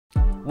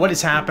What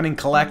is happening,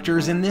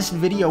 collectors? In this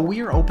video,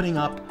 we are opening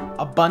up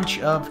a bunch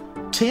of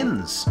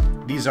tins.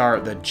 These are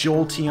the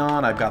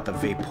Jolteon, I've got the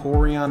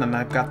Vaporeon, and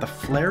I've got the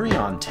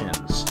Flareon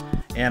tins.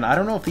 And I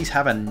don't know if these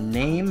have a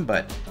name,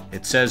 but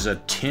it says a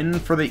tin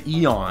for the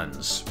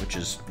eons, which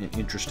is an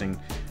interesting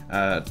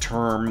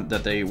term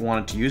that they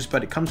wanted to use.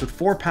 But it comes with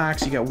 4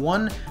 packs. You get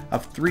 1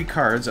 of 3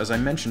 cards, as I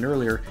mentioned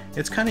earlier.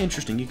 It's kind of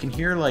interesting. You can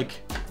hear, like,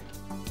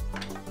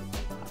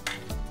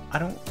 I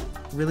don't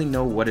really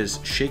know what is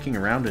shaking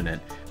around in it,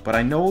 but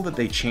I know that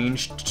they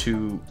changed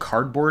to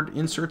cardboard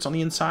inserts on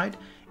the inside,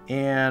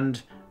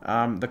 and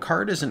the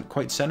card isn't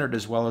quite centered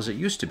as well as it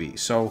used to be.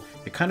 So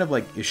it kind of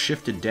like is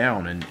shifted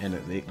down, and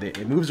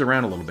it moves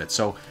around a little bit.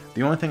 So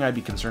the only thing I'd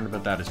be concerned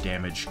about that is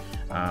damage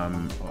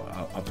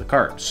of the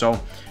card. So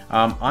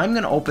I'm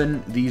going to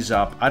open these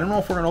up. I don't know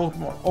if we're going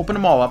to open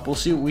them all up. We'll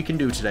see what we can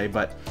do today,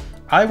 but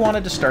I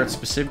wanted to start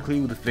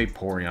specifically with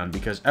Vaporeon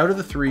because out of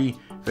the 3,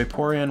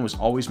 Vaporeon was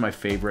always my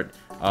favorite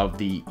of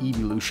the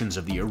evolutions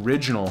of the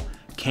original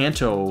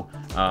Kanto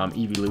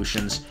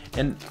evolutions,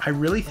 and I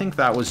really think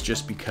that was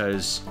just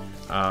because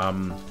I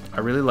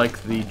really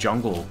like the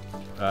jungle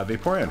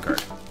Vaporeon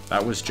card.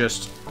 That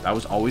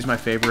was always my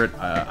favorite.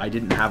 I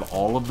didn't have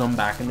all of them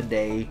back in the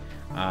day.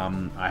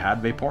 I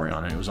had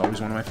Vaporeon, and it was always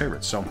one of my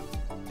favorites. So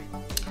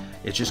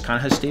it just kind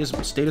of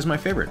has stayed as my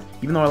favorite,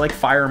 even though I like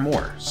fire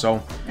more.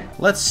 So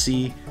let's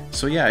see.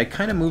 So yeah, it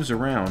kind of moves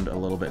around a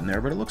little bit in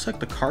there, but it looks like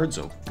the card's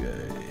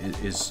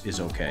is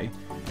okay.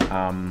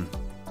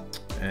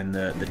 And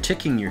the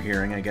ticking you're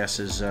hearing, I guess,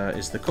 is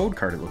the code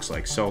card, it looks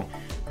like. So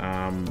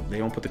they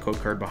don't put the code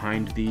card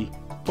behind the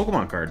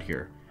Pokemon card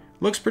here.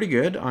 Looks pretty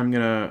good.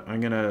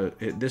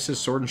 This is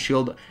Sword and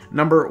Shield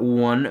number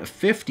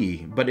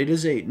 150, but it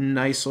is a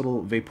nice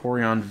little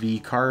Vaporeon V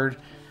card.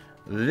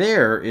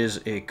 There is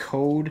a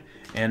code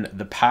and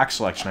the pack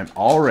selection. I'm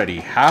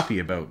already happy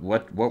about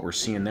what we're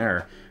seeing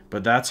there,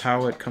 but that's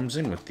how it comes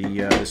in with the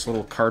this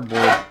little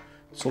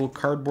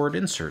cardboard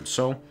insert.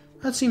 So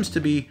that seems to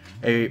be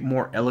a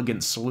more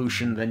elegant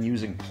solution than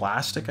using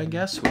plastic, I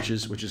guess, which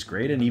is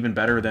great, and even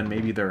better than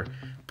maybe their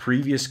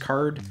previous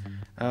cardboard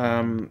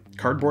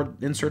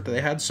insert that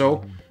they had.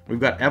 So we've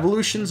got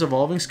Evolutions,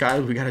 Evolving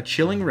Skies, we got a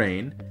Chilling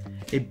Rain,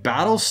 a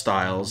Battle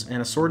Styles,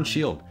 and a Sword and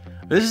Shield.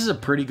 This is a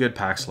pretty good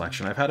pack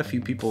selection. I've had a few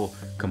people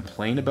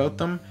complain about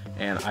them,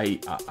 and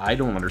I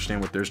don't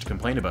understand what there's to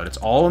complain about. It's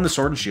all in the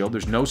Sword and Shield.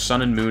 There's no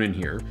Sun and Moon in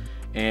here,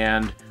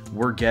 and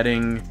we're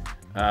getting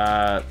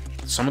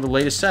some of the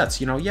latest sets.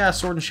 You know, yeah,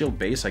 Sword and Shield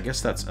base, I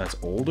guess that's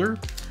older,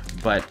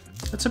 but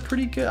that's a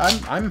pretty good,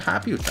 I'm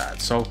happy with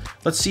that. So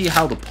let's see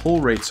how the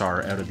pull rates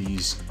are out of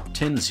these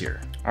tins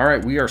here. All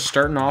right, we are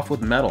starting off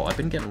with metal. I've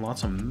been getting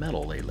lots of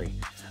metal lately.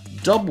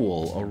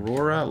 Dubwool,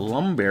 Aurora,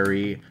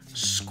 Lumberry,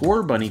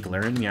 Scorbunny,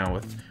 Galarian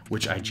Meowth,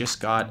 which I just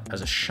got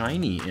as a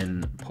shiny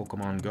in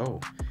Pokemon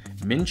Go.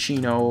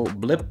 Minccino,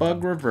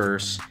 Blipbug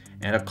Reverse,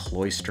 and a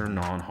Cloyster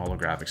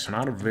non-holographic. So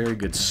not a very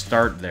good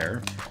start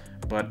there,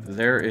 but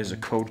there is a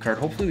code card.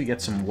 Hopefully we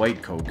get some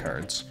white code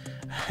cards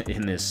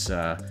in this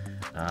set,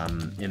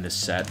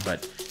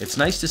 but it's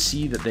nice to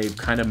see that they've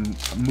kind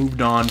of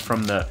moved on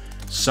from the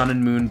Sun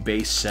and Moon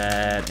base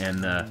set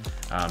and the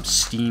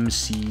Steam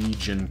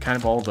Siege and kind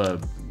of all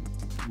the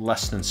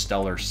less than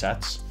stellar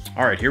sets.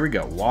 All right, here we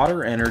go.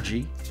 Water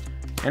Energy,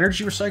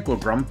 Energy Recycle,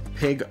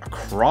 Grumpig,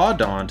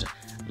 Crawdaunt,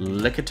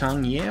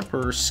 Lickitung,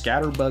 Yamper,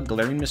 Scatterbug,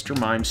 Galarian Mr.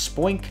 Mime,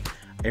 Spoink,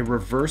 a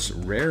reverse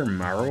rare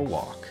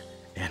Marowak,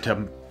 and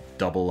a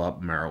double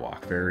up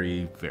Marowak.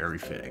 Very, very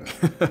fitting.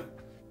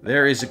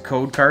 There is a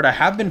code card. I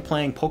have been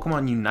playing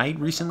Pokemon Unite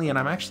recently, and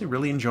I'm actually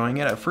really enjoying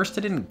it. At first,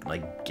 I didn't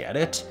like get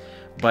it,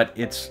 but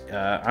it's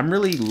I'm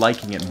really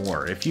liking it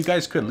more. If you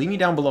guys could, leave me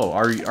down below.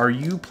 Are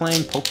you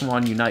playing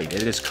Pokemon Unite?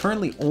 It is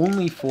currently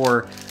only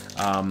for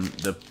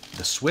the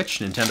Switch,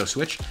 Nintendo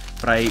Switch,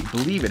 but I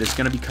believe it is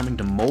going to be coming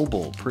to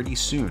mobile pretty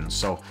soon.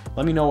 So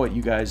let me know what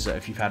you guys,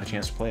 if you've had a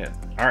chance to play it.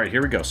 All right,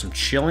 here we go. Some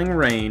Chilling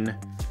Rain,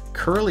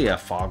 Curlia,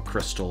 Fog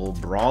Crystal,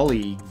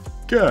 Brawly,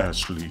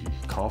 Ghastly,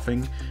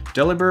 Coughing,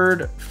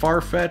 Delibird,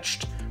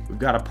 Farfetch'd, we've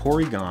got a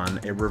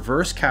Porygon, a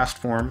Reverse Cast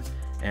Form,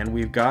 and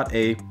we've got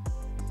a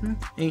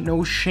Ain't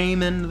No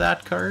Shame in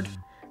that card.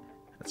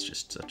 That's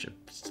just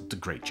it's a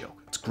great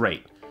joke. It's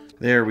great.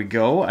 There we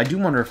go. I do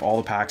wonder if all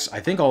the packs, I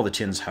think all the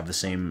tins have the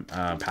same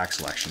pack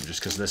selection, just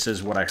because this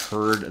is what I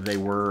heard they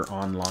were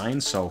online.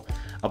 So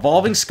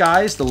Evolving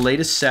Skies, the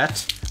latest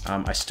set.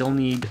 I still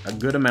need a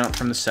good amount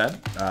from the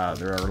set.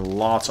 There are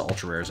lots of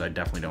ultra rares I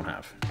definitely don't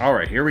have. All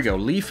right, here we go.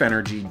 Leaf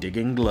Energy,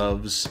 Digging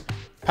Gloves,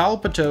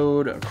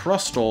 Palpitoad,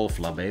 Crustle,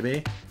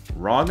 Flabebe,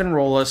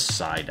 Roggenrola,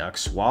 Psyduck,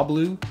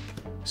 Swablu,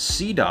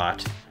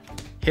 Seedot,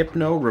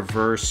 Hypno,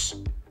 Reverse,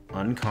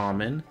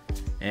 Uncommon,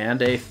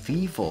 and a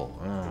Thievul.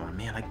 Oh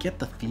man, I get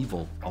the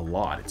Thievul a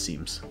lot, it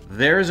seems.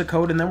 There's a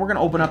code, and then we're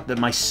gonna open up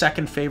my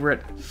second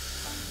favorite.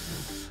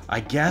 I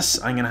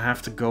guess I'm gonna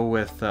have to go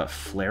with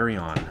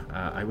Flareon.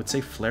 I would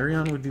say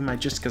Flareon would be my,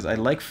 just because I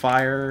like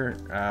fire,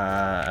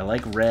 I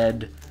like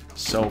red,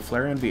 so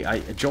Flareon would be,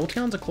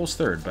 Jolteon's a close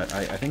third, but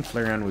I think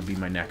Flareon would be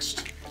my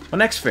next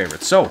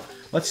favorite. So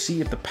let's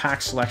see if the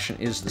pack selection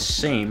is the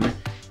same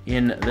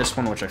in this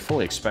one, which I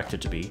fully expect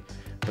it to be.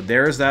 But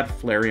there's that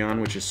Flareon,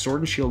 which is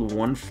Sword and Shield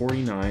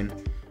 149.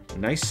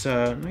 Nice,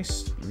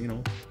 nice, you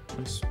know,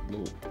 nice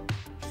little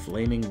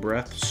flaming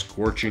breath,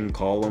 scorching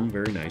column.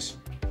 Very nice.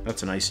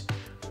 That's a nice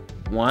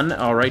one.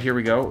 All right, here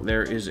we go.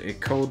 There is a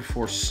code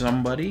for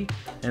somebody,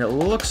 and it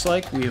looks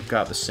like we've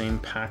got the same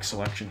pack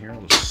selection here.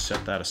 I'll just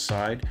set that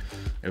aside.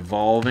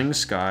 Evolving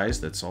Skies,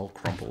 that's all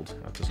crumpled.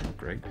 That doesn't look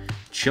great.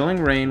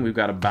 Chilling Rain, we've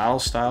got a Battle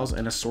Styles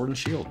and a Sword and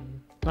Shield.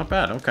 Not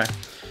bad, okay.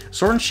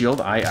 Sword and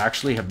Shield, I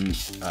actually have,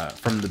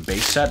 from the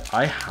base set,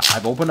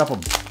 I've opened up a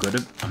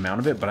good amount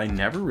of it, but I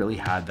never really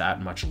had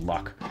that much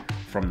luck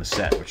from the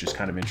set, which is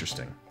kind of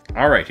interesting.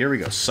 All right, here we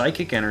go.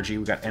 Psychic Energy,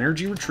 we've got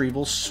Energy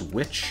Retrieval,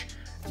 Switch,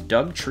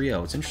 Doug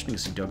Trio. It's interesting to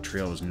see Doug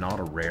Trio is not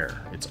a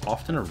rare. It's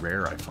often a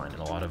rare, I find, in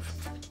a lot of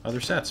other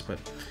sets. But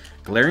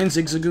Galarian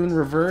Zigzagoon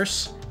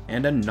Reverse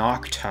and a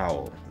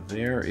Noctowl.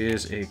 There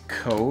is a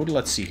code.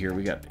 Let's see here.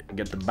 We get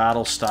the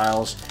Battle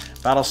Styles.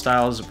 Battle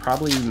Styles is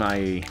probably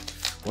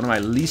one of my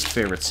least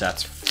favorite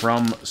sets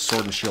from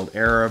Sword and Shield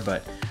era,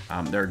 but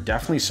there are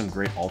definitely some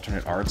great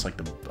alternate arts, like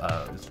the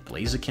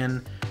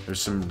Blaziken. There's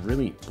some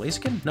really...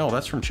 Blaziken? No,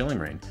 that's from Chilling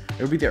Reign.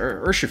 It would be the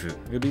Urshifu.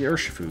 It would be the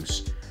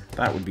Urshifus.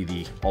 That would be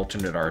the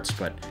alternate arts,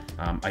 but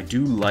I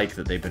do like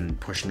that they've been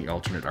pushing the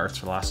alternate arts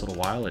for the last little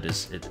while. It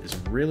is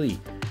really,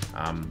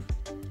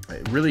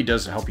 it really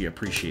does help you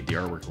appreciate the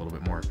artwork a little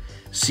bit more.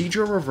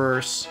 Seadra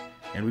Reverse,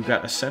 and we've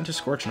got Ascent to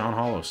Scorch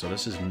non-holo, so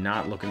this is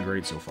not looking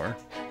great so far.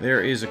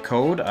 There is a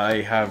code.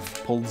 I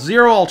have pulled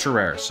 0 ultra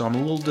rares, so I'm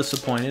a little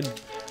disappointed.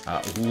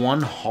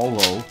 1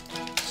 holo,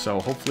 so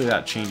hopefully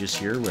that changes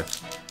here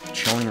with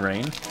Chilling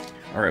Reign.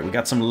 All right, we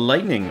got some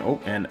Lightning.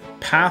 Oh, and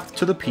Path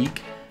to the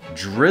Peak.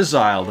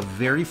 Drizzile, the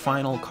very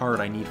final card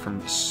I need from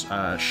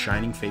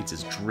Shining Fates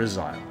is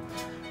Drizzile,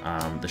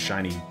 the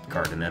shiny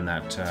card, and then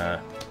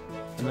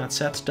that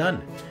set's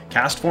done.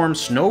 Castform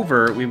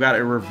Snover, we've got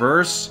a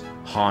Reverse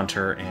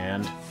Haunter,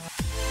 and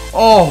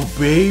oh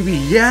baby,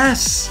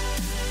 yes!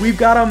 We've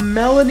got a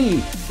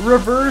Melanie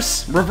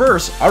Reverse,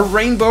 a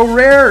Rainbow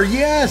Rare,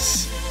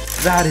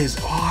 yes! That is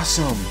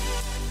awesome!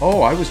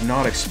 Oh, I was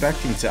not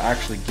expecting to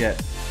actually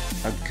get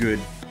a good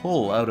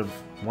pull out of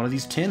one of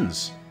these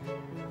tins.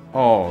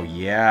 Oh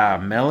yeah,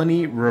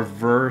 Melanie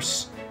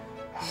Reverse.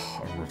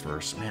 Oh, a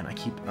Reverse. Man, I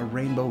keep a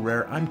Rainbow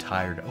Rare. I'm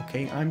tired,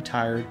 okay? I'm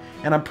tired,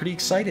 and I'm pretty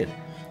excited.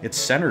 It's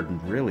centered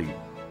really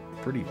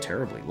pretty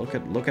terribly. Look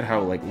at how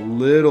like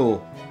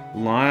little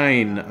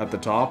line at the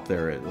top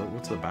there.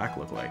 What's the back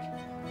look like?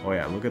 Oh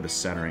yeah, look at the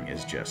centering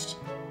is just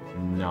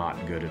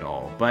not good at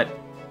all. But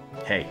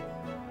hey,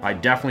 I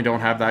definitely don't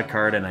have that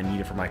card, and I need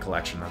it for my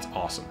collection. That's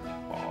awesome.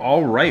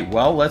 All right,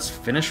 well, let's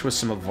finish with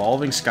some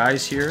Evolving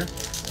Skies here.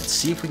 Let's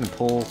see if we can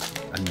pull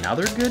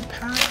another good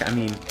pack. I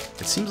mean,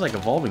 it seems like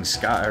Evolving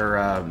Sky,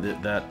 or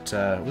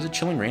was it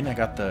Chilling Reign? I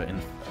got the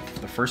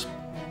first,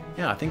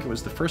 yeah, I think it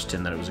was the first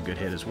tin that it was a good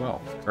hit as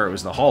well. Or it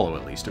was the holo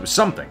at least, it was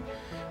something.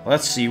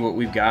 Let's see what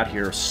we've got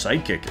here.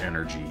 Psychic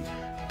Energy,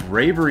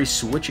 Bravery,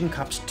 Switching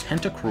Cups,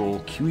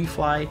 Tentacruel,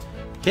 Cutiefly,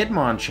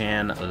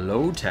 Hitmonchan,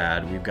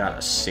 Lotad. We've got a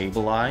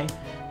Sableye,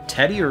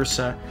 Teddy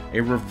Ursa,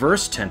 a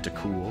Reverse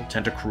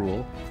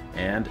Tentacruel,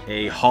 and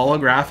a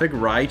holographic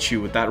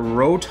Raichu with that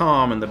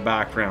Rotom in the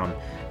background.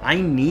 I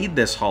need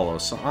this holo,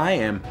 so I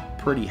am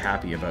pretty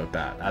happy about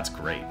that. That's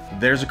great.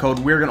 There's a code.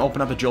 We're going to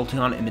open up a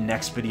Jolteon in the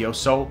next video,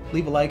 so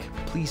leave a like,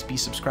 please be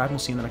subscribed, we'll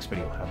see you in the next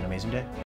video. Have an amazing day.